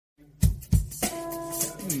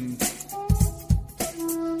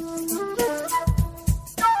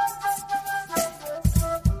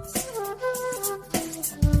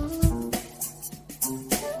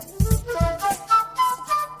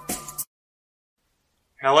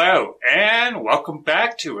Hello, and welcome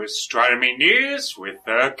back to Astronomy News with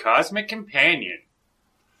the Cosmic Companion.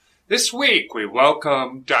 This week we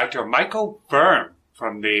welcome Dr. Michael Verm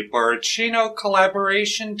from the Borrachino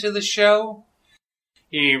collaboration to the show.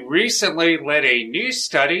 He recently led a new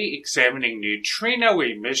study examining neutrino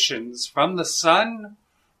emissions from the Sun,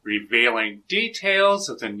 revealing details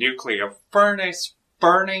of the nuclear furnace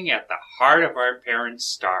burning at the heart of our parent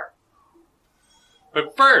star.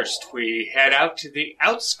 But first, we head out to the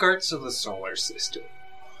outskirts of the solar system,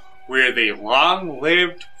 where the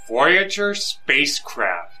long-lived Voyager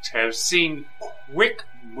spacecraft have seen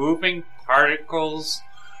quick-moving particles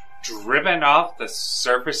driven off the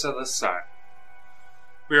surface of the Sun.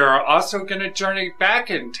 We are also going to journey back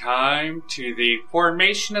in time to the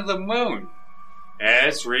formation of the Moon,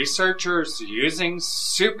 as researchers using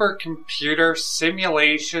supercomputer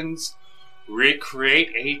simulations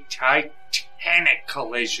recreate a titanic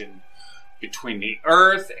collision between the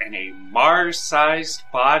Earth and a Mars-sized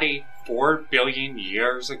body 4 billion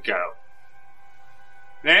years ago.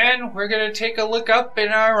 Then we're going to take a look up in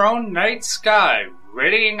our own night sky,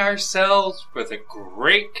 readying ourselves for the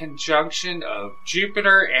great conjunction of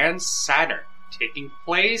Jupiter and Saturn taking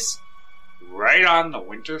place right on the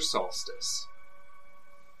winter solstice.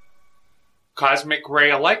 Cosmic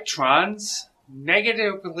ray electrons,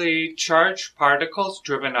 negatively charged particles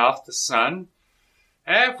driven off the Sun,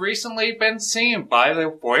 have recently been seen by the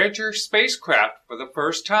Voyager spacecraft for the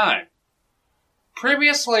first time.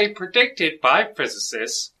 Previously predicted by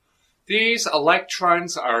physicists, these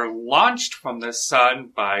electrons are launched from the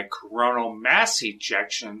Sun by coronal mass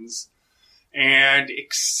ejections and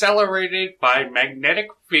accelerated by magnetic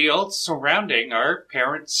fields surrounding our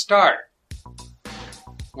parent star.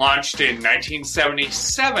 Launched in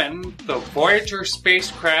 1977, the Voyager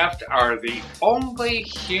spacecraft are the only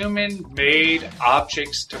human-made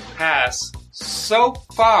objects to pass so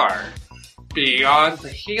far beyond the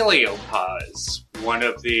heliopause, one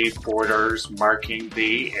of the borders marking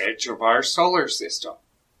the edge of our solar system.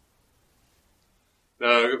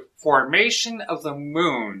 The formation of the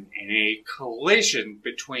Moon in a collision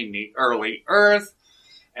between the early Earth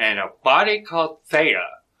and a body called Theia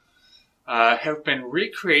have been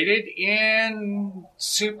recreated in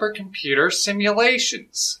supercomputer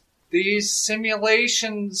simulations. These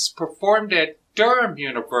simulations performed at Durham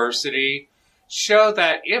University show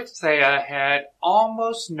that if Theia had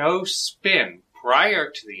almost no spin prior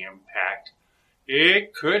to the impact,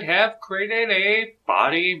 it could have created a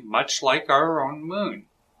body much like our own Moon.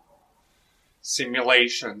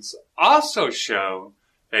 Simulations also show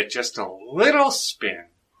that just a little spin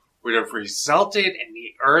would have resulted in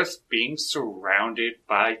the Earth being surrounded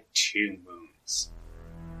by two moons.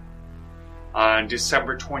 On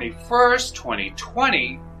December 21st,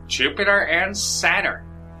 2020, Jupiter and Saturn,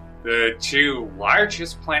 the two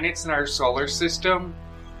largest planets in our solar system,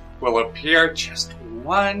 will appear just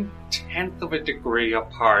 1/10 of a degree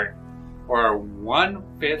apart, or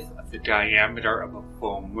 1/5 of the diameter of a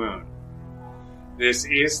full moon. This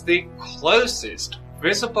is the closest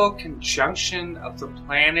visible conjunction of the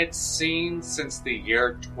planets seen since the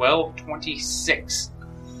year 1226,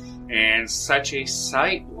 and such a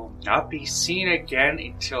sight will not be seen again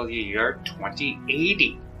until the year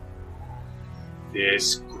 2080.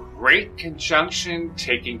 This great conjunction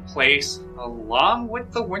taking place along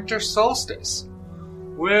with the winter solstice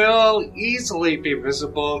will easily be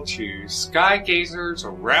visible to sky gazers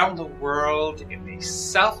around the world in the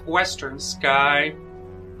southwestern sky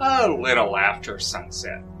a little after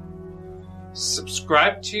sunset.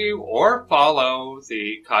 Subscribe to or follow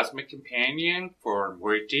the Cosmic Companion for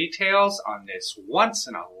more details on this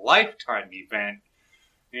once-in-a-lifetime event,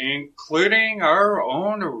 including our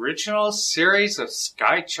own original series of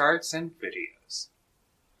sky charts and videos.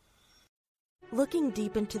 Looking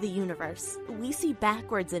deep into the universe, we see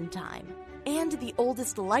backwards in time, and the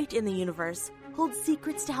oldest light in the universe holds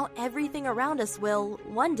secrets to how everything around us will,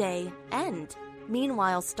 one day, end.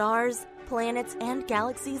 Meanwhile, stars, planets, and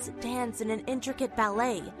galaxies dance in an intricate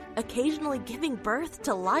ballet, occasionally giving birth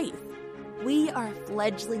to life. We are a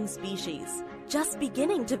fledgling species, just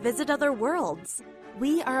beginning to visit other worlds.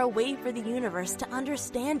 We are a way for the universe to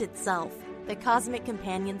understand itself. The Cosmic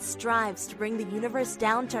Companion strives to bring the universe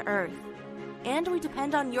down to Earth, and we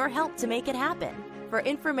depend on your help to make it happen. For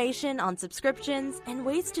information on subscriptions and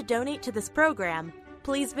ways to donate to this program,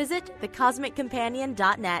 please visit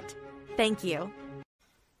thecosmiccompanion.net. Thank you.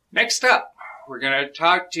 Next up, we're going to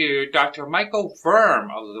talk to Dr. Michael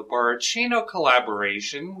Verm of the Borrachino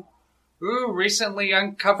collaboration, who recently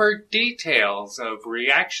uncovered details of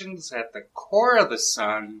reactions at the core of the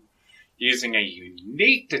Sun using a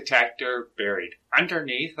unique detector buried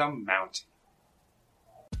underneath a mountain.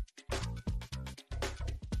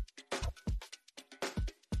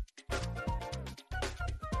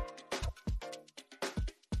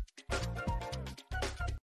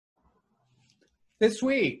 This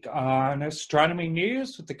week on Astronomy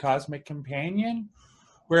News with the Cosmic Companion,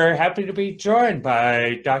 we're happy to be joined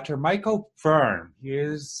by Dr. Michael Byrne. He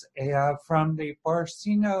is from the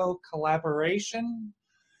Borsino collaboration,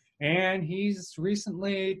 and he's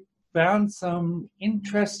recently found some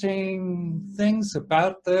interesting things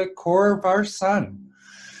about the core of our sun.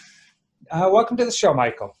 Welcome to the show,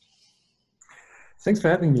 Michael. Thanks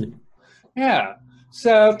for having me. Yeah.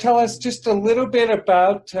 So tell us just a little bit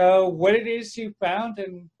about what it is you found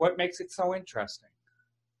and what makes it so interesting.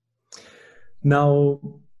 Now,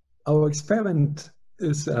 our experiment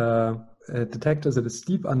is a detector that is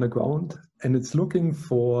deep underground, and it's looking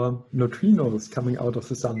for neutrinos coming out of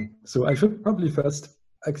the sun. So I should probably first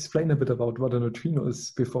explain a bit about what a neutrino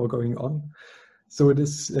is before going on. So it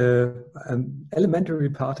is an elementary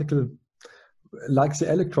particle like the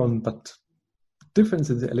electron, but difference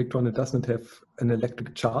in the electron, it does not have an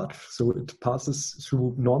electric charge, so it passes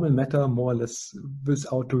through normal matter more or less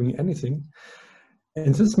without doing anything.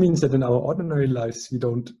 And this means that in our ordinary lives we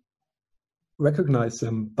don't recognize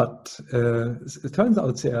them, but it turns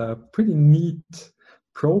out they are pretty neat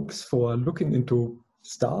probes for looking into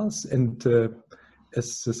stars, and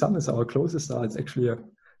as the sun is our closest star, it's actually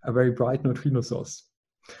a very bright neutrino source.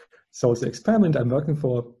 So the experiment I'm working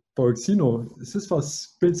for, Borsino, this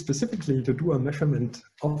was built specifically to do a measurement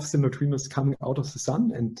of the neutrinos coming out of the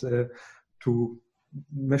sun, and to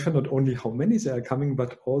measure not only how many they are coming,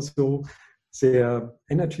 but also their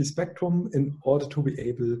energy spectrum in order to be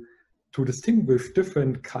able to distinguish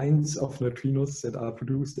different kinds of neutrinos that are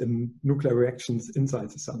produced in nuclear reactions inside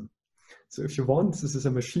the sun. So if you want, this is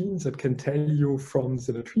a machine that can tell you from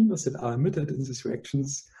the neutrinos that are emitted in these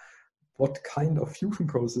reactions what kind of fusion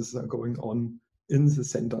processes are going on in the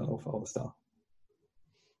center of our star.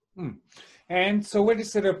 And so what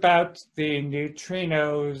is it about the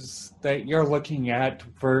neutrinos that you're looking at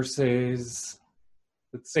versus,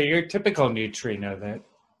 let's say, your typical neutrino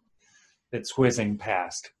that's whizzing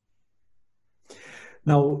past?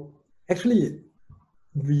 Now, actually,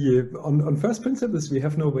 on first principles, we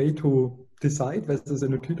have no way to decide whether the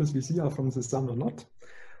neutrinos we see are from the sun or not.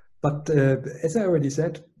 But as I already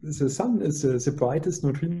said, the sun is the brightest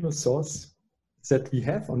neutrino source that we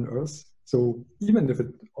have on Earth. So even if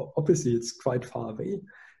obviously it's quite far away,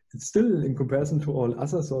 it's still, in comparison to all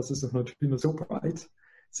other sources of neutrinos, so bright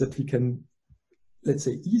that we can, let's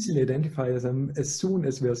say, easily identify them as soon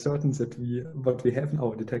as we are certain that what we have in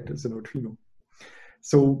our detector is a neutrino.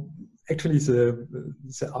 So actually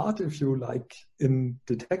the art, if you like, in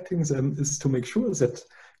detecting them is to make sure that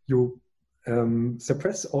you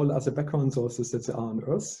suppress all other background sources that there are on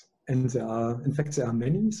Earth. And there are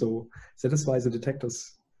many, so that is why the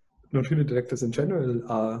neutrino detectors in general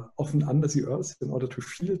are often under the Earth in order to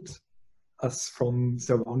shield us from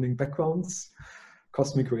surrounding backgrounds,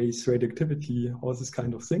 cosmic rays, radioactivity, all these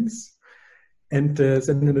kind of things. And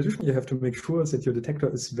then in addition, you have to make sure that your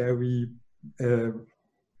detector is very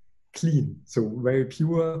clean, so very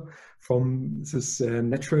pure from this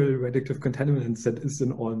natural radioactive contaminants that is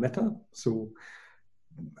in all matter. So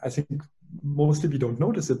I think mostly we don't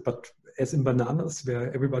notice it, but as in bananas,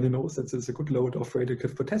 where everybody knows that there's a good load of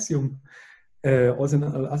radioactive potassium, also in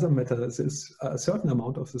other matter, there's a certain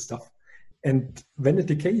amount of the stuff. And when it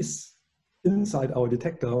decays inside our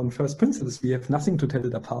detector, on first principles, we have nothing to tell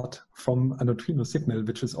it apart from a neutrino signal,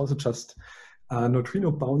 which is also just a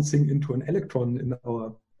neutrino bouncing into an electron in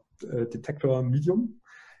our detector medium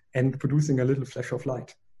and producing a little flash of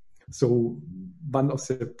light. So one of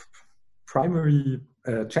the primary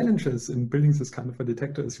challenges in building this kind of a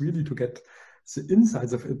detector is really to get the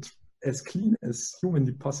insides of it as clean as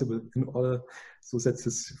humanly possible in order so that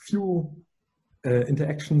this few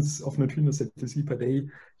interactions of neutrinos that you see per day,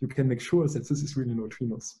 you can make sure that this is really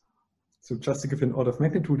neutrinos. So just to give you an order of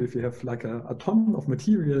magnitude, if you have like a ton of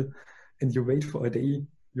material and you wait for a day,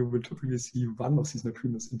 you will typically see one of these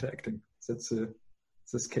neutrinos interacting. That's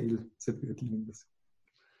the scale that we are dealing with.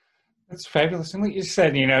 That's fabulous. And like you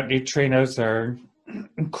said, neutrinos are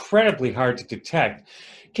incredibly hard to detect.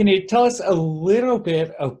 Can you tell us a little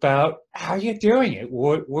bit about how you're doing it?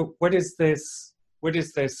 What is this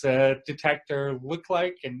detector look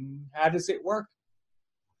like, and how does it work?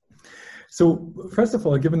 So first of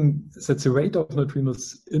all, given that the rate of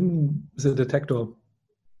neutrinos in the detector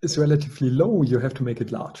is relatively low, you have to make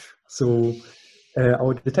it large. So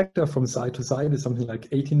our detector from side to side is something like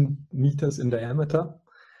 18 meters in diameter.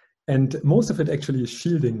 And most of it actually is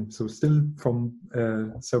shielding, so still from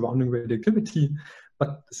surrounding radioactivity,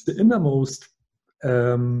 but it's the innermost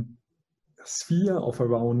sphere of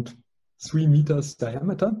around 3 meters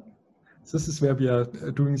diameter. This is where we are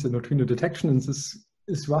doing the neutrino detection, and this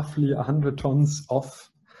is roughly 100 tons of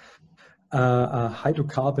a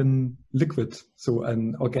hydrocarbon liquid, so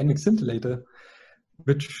an organic scintillator,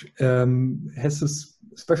 which has this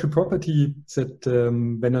special property that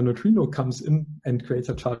when a neutrino comes in and creates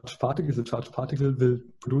a charged particle, the charged particle will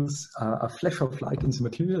produce a flash of light in the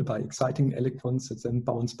material by exciting electrons that then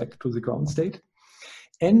bounce back to the ground state.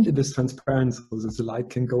 And it is transparent, so that the light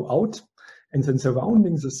can go out. And then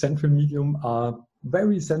surrounding the central medium are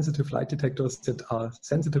very sensitive light detectors that are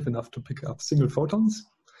sensitive enough to pick up single photons.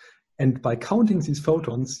 And by counting these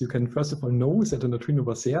photons, you can first of all know that a neutrino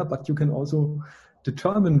was there, but you can also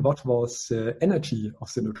determine what was the energy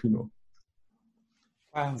of the neutrino.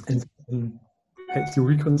 Wow. And you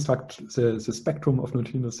reconstruct the spectrum of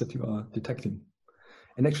neutrinos that you are detecting.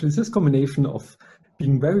 And actually this combination of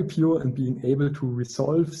being very pure and being able to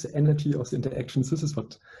resolve the energy of the interactions, this is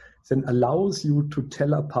what then allows you to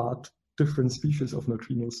tell apart different species of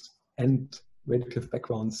neutrinos and radiative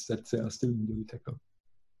backgrounds that they are still in your detector.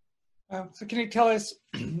 So can you tell us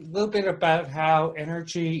a little bit about how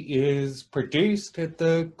energy is produced at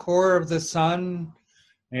the core of the sun,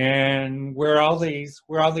 and where all these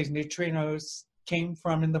neutrinos came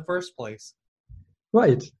from in the first place?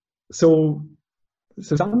 Right. So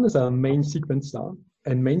the sun is a main sequence star,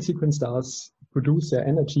 and main sequence stars produce their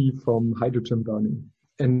energy from hydrogen burning.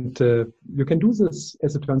 And you can do this,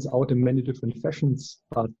 as it turns out, in many different fashions,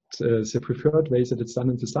 but the preferred way that it's done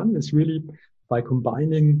in the sun is really by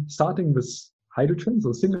combining, starting with hydrogen,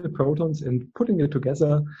 so single protons, and putting it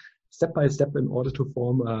together step by step in order to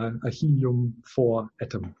form a helium-4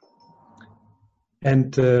 atom.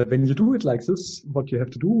 And when you do it like this, what you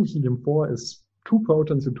have to do, helium-4 is 2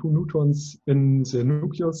 protons and 2 neutrons in the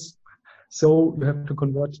nucleus. So you have to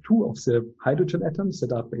convert 2 of the hydrogen atoms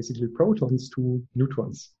that are basically protons to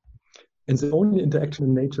neutrons. And the only interaction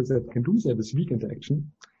in nature that can do that is weak interaction.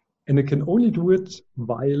 And it can only do it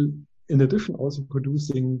while, in addition, also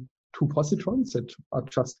producing 2 positrons that are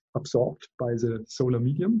just absorbed by the solar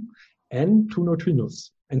medium and 2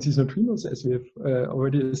 neutrinos. And these neutrinos, as we have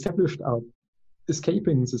already established, are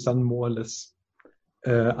escaping the sun more or less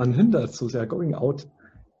unhindered. So they are going out,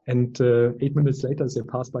 and 8 minutes later they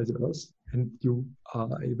pass by the Earth, and you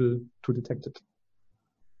are able to detect it.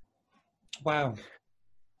 Wow.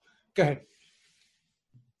 Go ahead.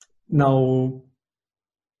 Now,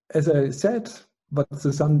 as I said, what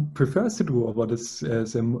the sun prefers to do, or what is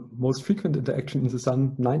the most frequent interaction in the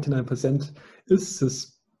sun, 99%, is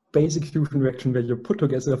this basic fusion reaction where you put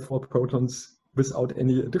together 4 protons without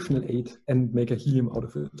any additional aid and make a helium out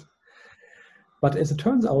of it. But as it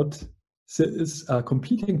turns out, there is a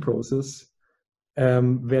competing process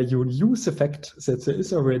where you use the fact that there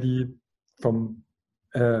is already from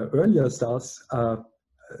earlier stars a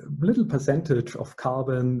little percentage of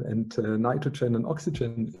carbon and nitrogen and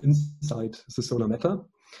oxygen inside the solar matter.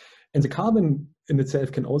 And the carbon in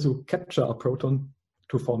itself can also capture a proton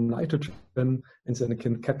to form nitrogen, and then it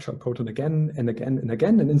can capture a proton again and again and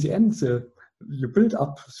again. And in the end, you build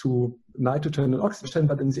up through nitrogen and oxygen,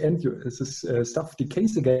 but in the end, this stuff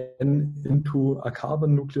decays again into a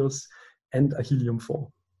carbon nucleus and a helium-4.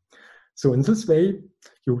 So in this way,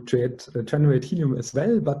 you generate helium as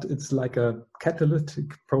well, but it's like a catalytic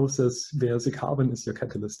process where the carbon is your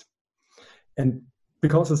catalyst. And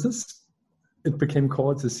because of this, it became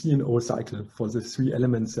called the CNO cycle for the 3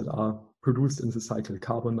 elements that are produced in the cycle: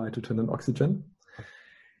 carbon, nitrogen, and oxygen.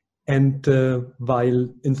 And while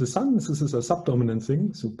in the sun, this is a subdominant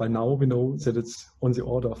thing, so by now we know that it's on the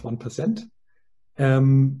order of 1%.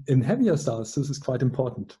 In heavier stars, this is quite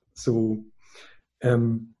important. So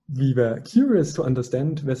we were curious to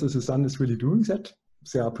understand whether the sun is really doing that.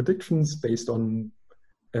 There are predictions based on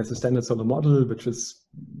the standard solar model, which is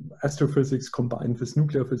astrophysics combined with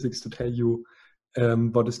nuclear physics to tell you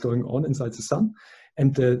what is going on inside the sun.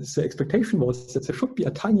 And the expectation was that there should be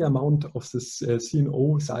a tiny amount of this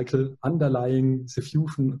CNO cycle underlying the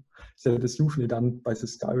fusion that is usually done by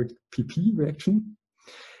this direct PP reaction.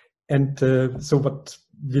 And so what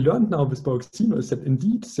we learned now with Borg-Xeno is that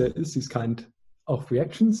indeed there is this kind of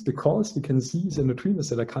reactions, because we can see the neutrinos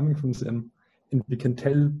that are coming from them, and we can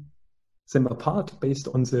tell them apart based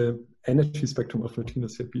on the energy spectrum of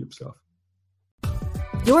neutrinos that we observe.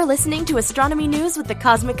 You're listening to Astronomy News with the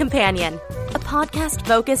Cosmic Companion, a podcast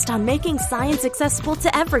focused on making science accessible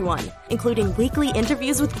to everyone, including weekly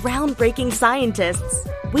interviews with groundbreaking scientists.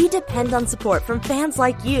 We depend on support from fans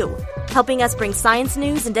like you, helping us bring science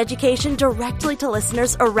news and education directly to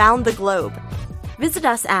listeners around the globe. Visit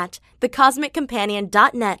us at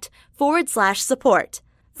thecosmiccompanion.net/support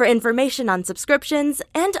for information on subscriptions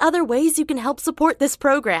and other ways you can help support this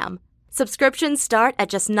program. Subscriptions start at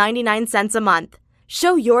just 99 cents a month.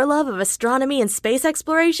 Show your love of astronomy and space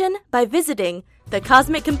exploration by visiting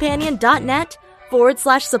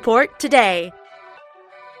thecosmiccompanion.net/support today.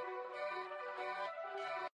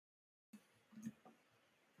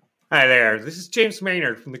 Hi there, this is James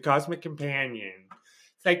Maynard from the Cosmic Companion.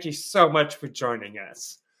 Thank you so much for joining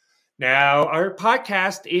us. Now, our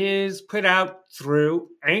podcast is put out through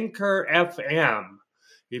Anchor FM.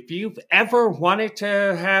 If you've ever wanted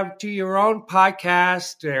to do your own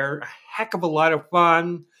podcast, they're a heck of a lot of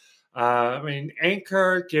fun.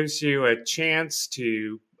 Anchor gives you a chance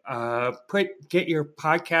to get your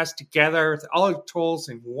podcast together with all the tools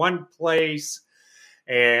in one place.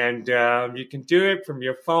 And you can do it from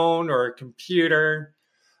your phone or a computer.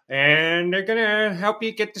 And they're going to help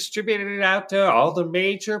you get distributed out to all the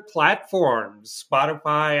major platforms.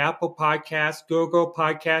 Spotify, Apple Podcasts, Google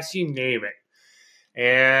Podcasts, you name it.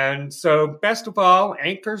 And so best of all,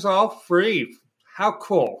 Anchor's all free. How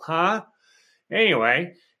cool, huh?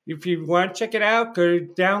 Anyway, if you want to check it out, go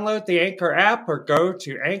download the Anchor app or go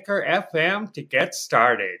to Anchor FM to get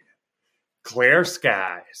started. Clear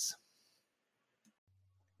skies.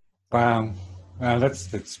 Wow.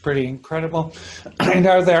 That's pretty incredible. And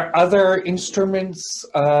are there other instruments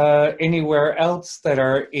anywhere else that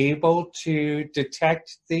are able to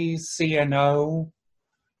detect these CNO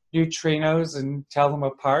neutrinos and tell them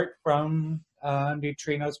apart from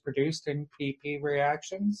neutrinos produced in PP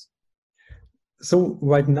reactions? So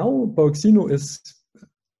right now, Bauxino is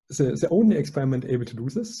the only experiment able to do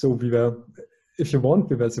this. So we were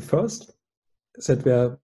the first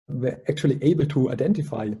that were actually able to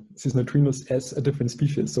identify these neutrinos as a different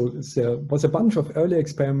species. So there was a bunch of early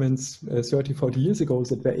experiments 30, 40 years ago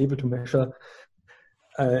that were able to measure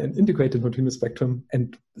an integrated neutrino spectrum,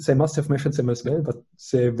 and they must have measured them as well, but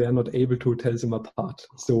they were not able to tell them apart.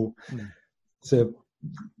 So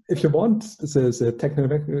if you want, the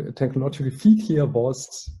technological feat here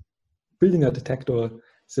was building a detector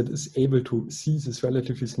that is able to see this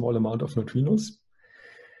relatively small amount of neutrinos.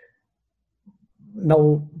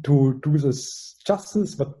 Now, to do this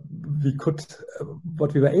justice, what we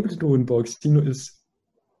were able to do in Bauxino is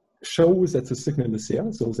show that the signal is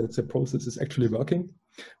there, so that the process is actually working,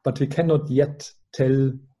 but we cannot yet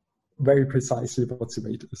tell very precisely what the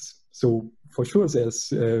rate is. So for sure,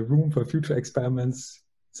 there's room for future experiments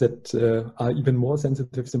that are even more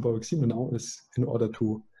sensitive than Bauxino now is in order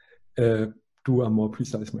to do a more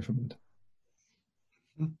precise measurement.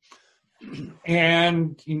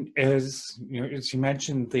 And as you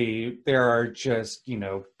mentioned, there are just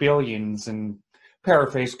billions, and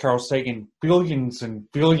paraphrase Carl Sagan, billions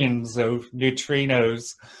and billions of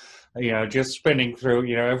neutrinos, just spinning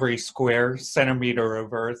through every square centimeter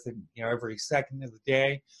of Earth, and every second of the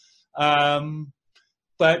day.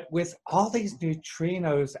 But with all these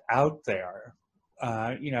neutrinos out there,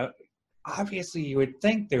 obviously you would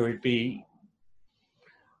think there would be.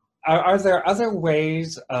 Are there other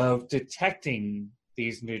ways of detecting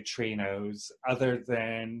these neutrinos other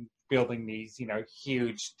than building these,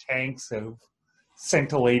 huge tanks of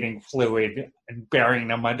scintillating fluid and burying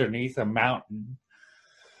them underneath a mountain?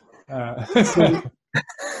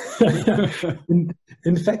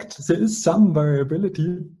 In fact, there is some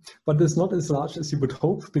variability, but it's not as large as you would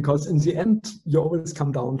hope, because in the end, you always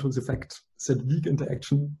come down to the fact that weak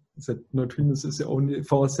interaction, that neutrinos is the only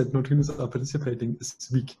force that neutrinos are participating, is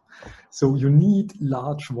weak. So you need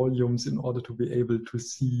large volumes in order to be able to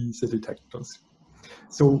see the detectors.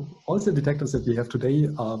 So all the detectors that we have today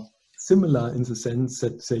are similar in the sense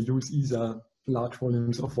that they use either large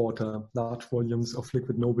volumes of water, large volumes of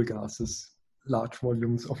liquid noble gases, large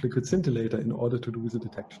volumes of liquid scintillator in order to do the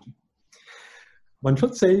detection. One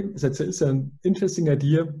should say that there is an interesting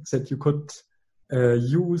idea that you could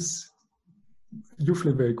use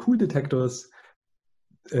usually very cool detectors,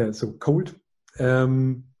 so cold,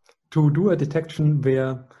 to do a detection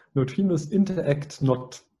where neutrinos interact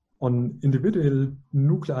not on individual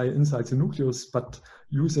nuclei inside the nucleus, but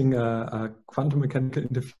using a quantum mechanical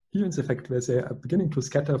interference effect where they are beginning to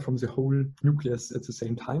scatter from the whole nucleus at the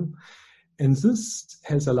same time. And this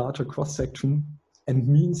has a larger cross-section and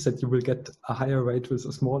means that you will get a higher rate with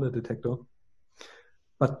a smaller detector.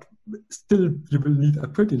 But still, you will need a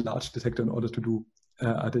pretty large detector in order to do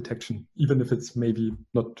a detection, even if it's maybe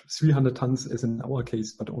not 300 tons as in our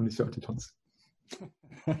case, but only 30 tons.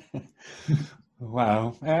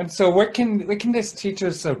 Wow. And so what can this teach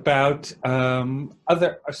us about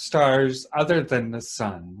other stars other than the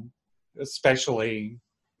sun, especially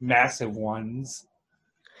massive ones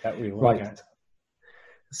that we look at?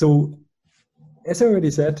 So, as I already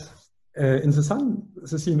said, in the sun,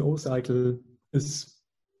 the CNO cycle is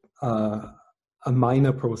a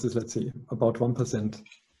minor process, let's say, about 1%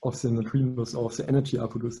 of the neutrinos or of the energy are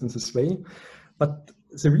produced in this way. But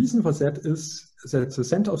the reason for that is that the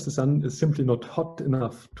center of the sun is simply not hot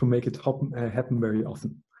enough to make it happen very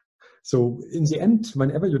often. So in the end,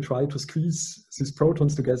 whenever you try to squeeze these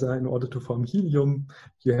protons together in order to form helium,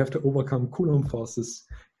 you have to overcome Coulomb forces.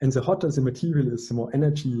 And the hotter the material is, the more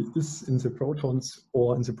energy is in the protons,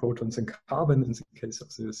 or in the protons and carbon in the case of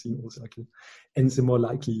the CNO cycle, and the more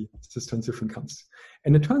likely this transition comes.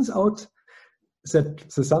 And it turns out that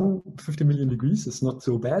the sun, 50 million degrees, is not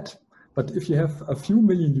so bad. But if you have a few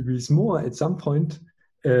million degrees more, at some point,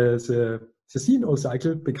 the CNO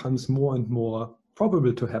cycle becomes more and more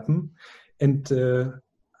probable to happen. And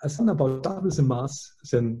a sun about double the mass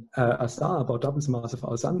than a star about double the mass of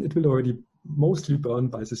our sun, it will already mostly burn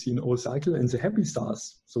by the CNO cycle. And the happy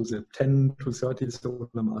stars, so the 10 to 30 solar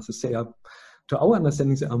masses, they are, to our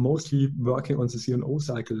understanding, they are mostly working on the CNO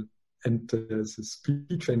cycle. And the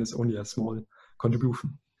speed train is only a small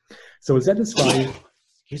contribution. So that is why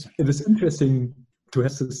it is interesting to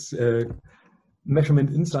have this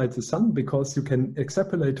measurement inside the sun, because you can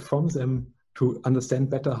extrapolate from them to understand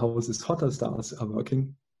better how these hotter stars are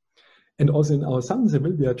working. And also in our sun, there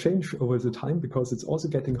will be a change over the time, because it's also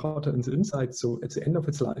getting hotter in the inside. So at the end of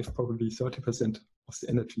its life, probably 30% of the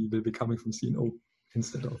energy will be coming from CNO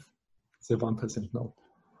instead of the 1% now.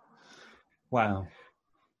 Wow.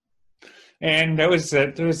 And that was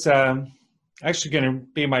actually going to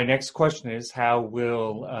be my next question, is how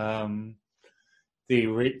will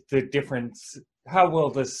the difference,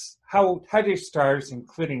 how do stars,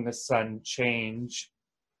 including the sun, change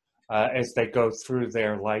as they go through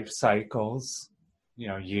their life cycles,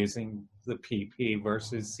 using the PP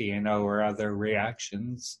versus CNO or other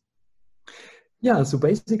reactions? Yeah, so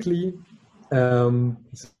basically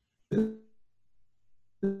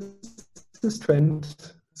this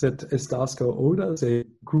trend that as stars go older, they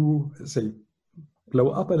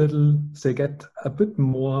blow up a little, they get a bit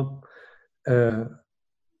more,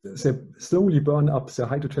 they slowly burn up the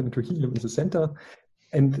hydrogen to helium in the center.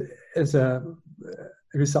 And as a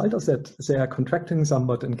result of that, they are contracting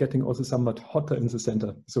somewhat and getting also somewhat hotter in the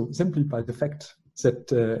center. So simply by the fact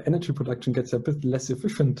that energy production gets a bit less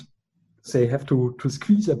efficient, they have to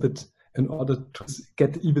squeeze a bit in order to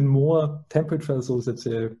get even more temperature, so that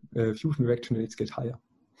the fusion reaction rates get higher.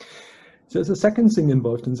 There's a second thing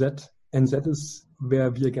involved in that, and that is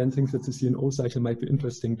where we again think that the CNO cycle might be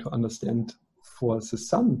interesting to understand for the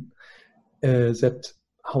sun, that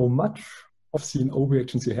how much of CNO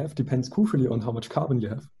reactions you have depends crucially on how much carbon you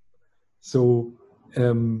have. So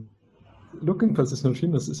looking for these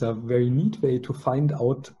neutrinos is a very neat way to find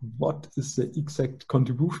out what is the exact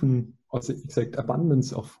contribution or the exact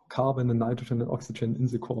abundance of carbon and nitrogen and oxygen in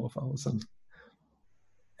the core of our sun.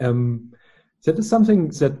 That is something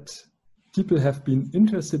that people have been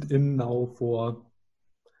interested in now for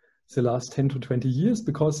the last 10 to 20 years,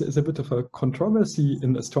 because there is a bit of a controversy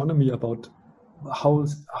in astronomy about how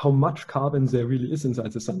much carbon there really is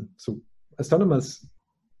inside the sun. So astronomers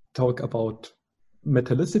talk about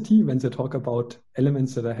metallicity when they talk about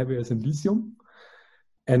elements that are heavier than lithium.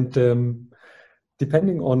 And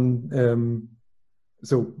depending on,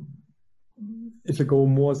 so if you go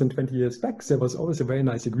more than 20 years back, there was always a very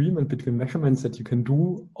nice agreement between measurements that you can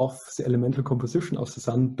do of the elemental composition of the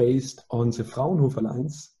sun based on the Fraunhofer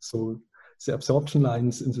lines, so the absorption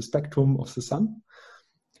lines in the spectrum of the sun,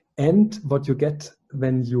 and what you get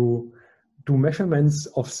when you do measurements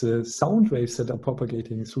of the sound waves that are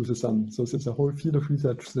propagating through the sun. So there's a whole field of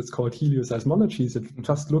research that's called helioseismology that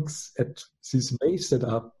just looks at these waves that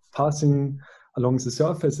are passing along the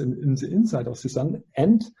surface in the inside of the sun,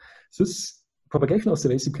 and this propagation of the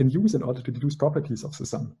waves you can use in order to deduce properties of the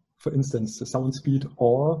sun. For instance, the sound speed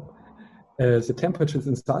or the temperatures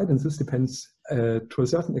inside, and this depends to a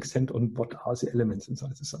certain extent on what are the elements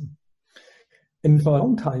inside the sun. And for a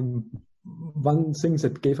long time, one thing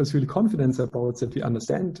that gave us really confidence about that we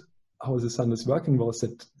understand how the sun is working was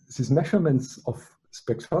that these measurements of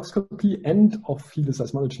spectroscopy and of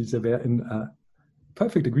helioseismology, they were in a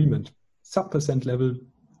perfect agreement, sub% level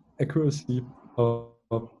accuracy or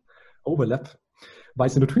overlap, while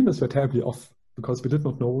the neutrinos were terribly off, because we did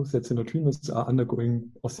not know that the neutrinos are undergoing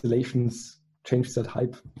oscillations, change that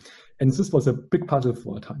height. And this was a big puzzle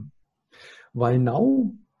for a time. While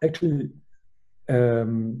now, actually,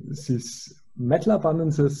 these metal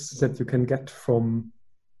abundances that you can get from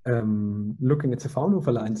looking at the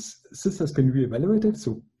Fraunhofer lines, this has been reevaluated.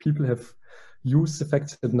 So people have used the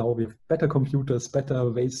fact that now we have better computers, better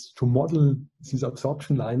ways to model these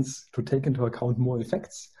absorption lines to take into account more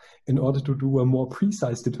effects in order to do a more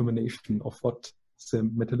precise determination of what the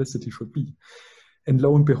metallicity should be. And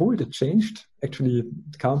lo and behold, it changed. Actually,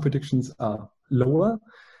 current predictions are lower.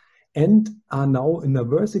 and are now in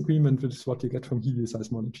adverse agreement with what you get from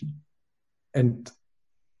helioseismology. And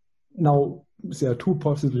now there are two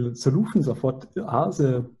possible solutions of what are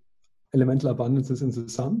the elemental abundances in the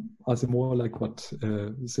sun. Are they more like what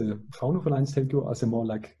the Fraunhofer lines tell you? Are they more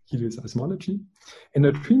like helioseismology? And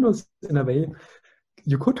neutrinos, in a way,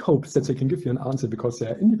 you could hope that they can give you an answer because they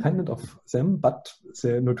are independent of them, but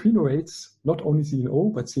the neutrino rates, not only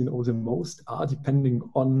CNO, but CNO the most, are depending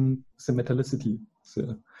on the metallicity,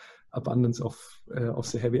 the abundance of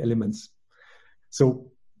the heavy elements.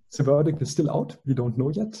 So the verdict is still out. We don't know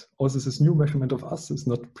yet. Also, this new measurement of us is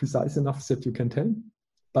not precise enough that you can tell.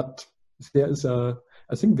 But there is I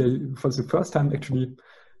think for the first time, actually,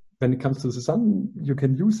 when it comes to the sun, you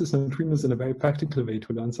can use this neutrinos in a very practical way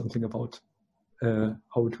to learn something about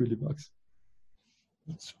how it really works.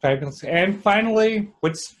 It's fabulous. And finally,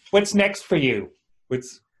 what's next for you?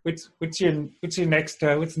 What's your next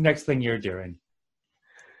thing you're doing?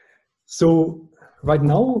 So right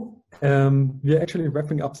now, we're actually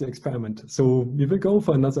wrapping up the experiment. So we will go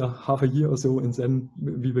for another half a year or so, and then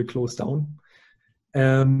we will close down.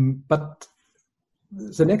 But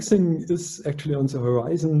the next thing is actually on the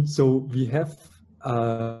horizon. So we have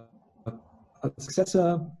a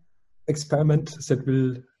successor experiment that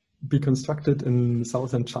will be constructed in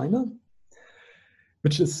southern China,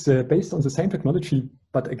 which is based on the same technology,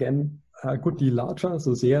 but again, a good deal larger.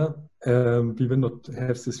 So there, we will not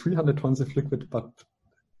have this 300 tons of liquid, but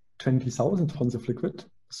 20,000 tons of liquid.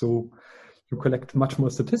 So you collect much more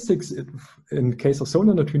statistics. In case of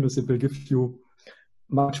solar neutrinos, it will give you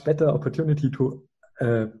much better opportunity to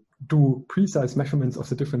do precise measurements of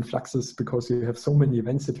the different fluxes because you have so many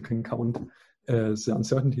events that you can count. The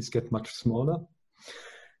uncertainties get much smaller.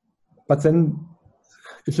 But then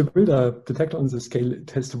if you build a detector on this scale,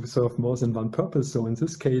 it has to serve more than one purpose. So in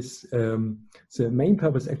this case, the main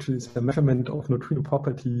purpose actually is the measurement of neutrino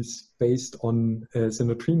properties based on the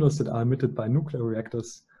neutrinos that are emitted by nuclear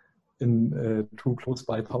reactors in two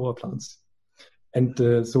close-by power plants. And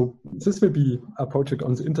so this will be a project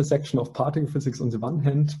on the intersection of particle physics on the one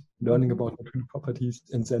hand, learning about neutrino properties,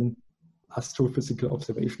 and then astrophysical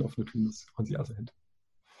observation of neutrinos on the other hand.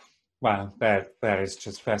 Wow, that is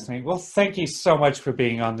just fascinating. Well, thank you so much for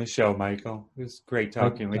being on the show, Michael. It was great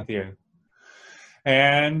talking with you.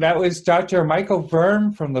 And that was Dr. Michael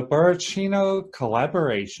Böhm from the Borrachino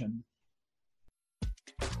Collaboration.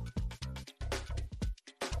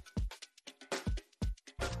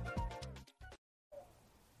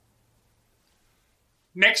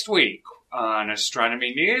 Next week on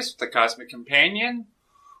Astronomy News with the Cosmic Companion,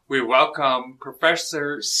 we welcome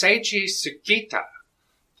Professor Seiji Sugita,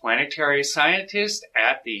 planetary scientist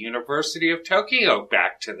at the University of Tokyo,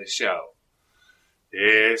 back to the show.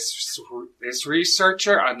 This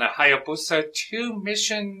researcher on the Hayabusa 2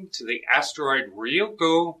 mission to the asteroid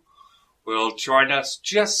Ryugu will join us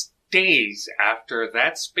just days after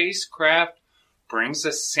that spacecraft brings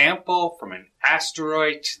a sample from an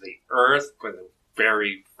asteroid to the Earth for the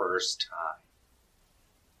very first time.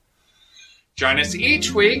 Join us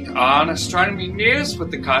each week on Astronomy News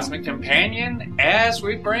with the Cosmic Companion as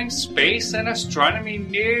we bring space and astronomy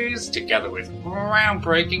news together with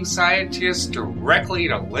groundbreaking scientists directly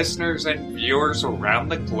to listeners and viewers around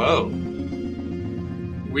the globe.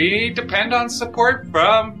 We depend on support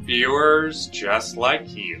from viewers just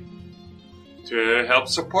like you. To help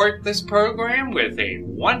support this program with a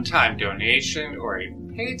one-time donation or a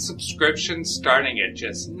paid subscription starting at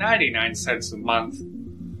just 99 cents a month,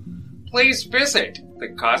 please visit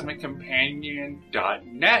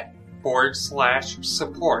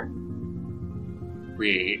thecosmiccompanion.net/support.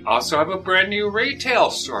 We also have a brand new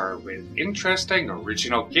retail store with interesting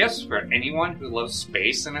original gifts for anyone who loves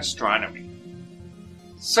space and astronomy.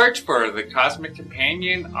 Search for The Cosmic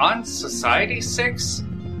Companion on Society6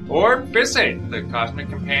 or visit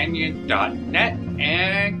thecosmiccompanion.net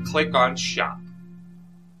and click on Shop.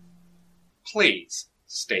 Please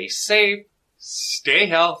stay safe, stay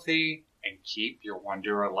healthy, and keep your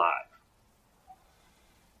wonder alive.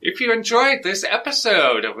 If you enjoyed this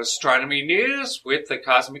episode of Astronomy News with the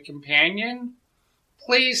Cosmic Companion,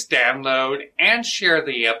 please download and share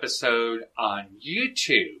the episode on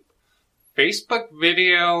YouTube, Facebook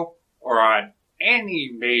video, or on any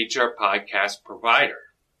major podcast provider.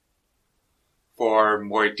 For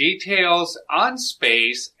more details on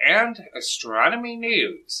space and astronomy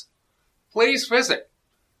news, please visit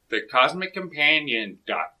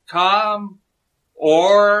thecosmiccompanion.com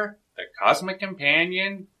or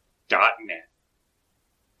thecosmiccompanion.net.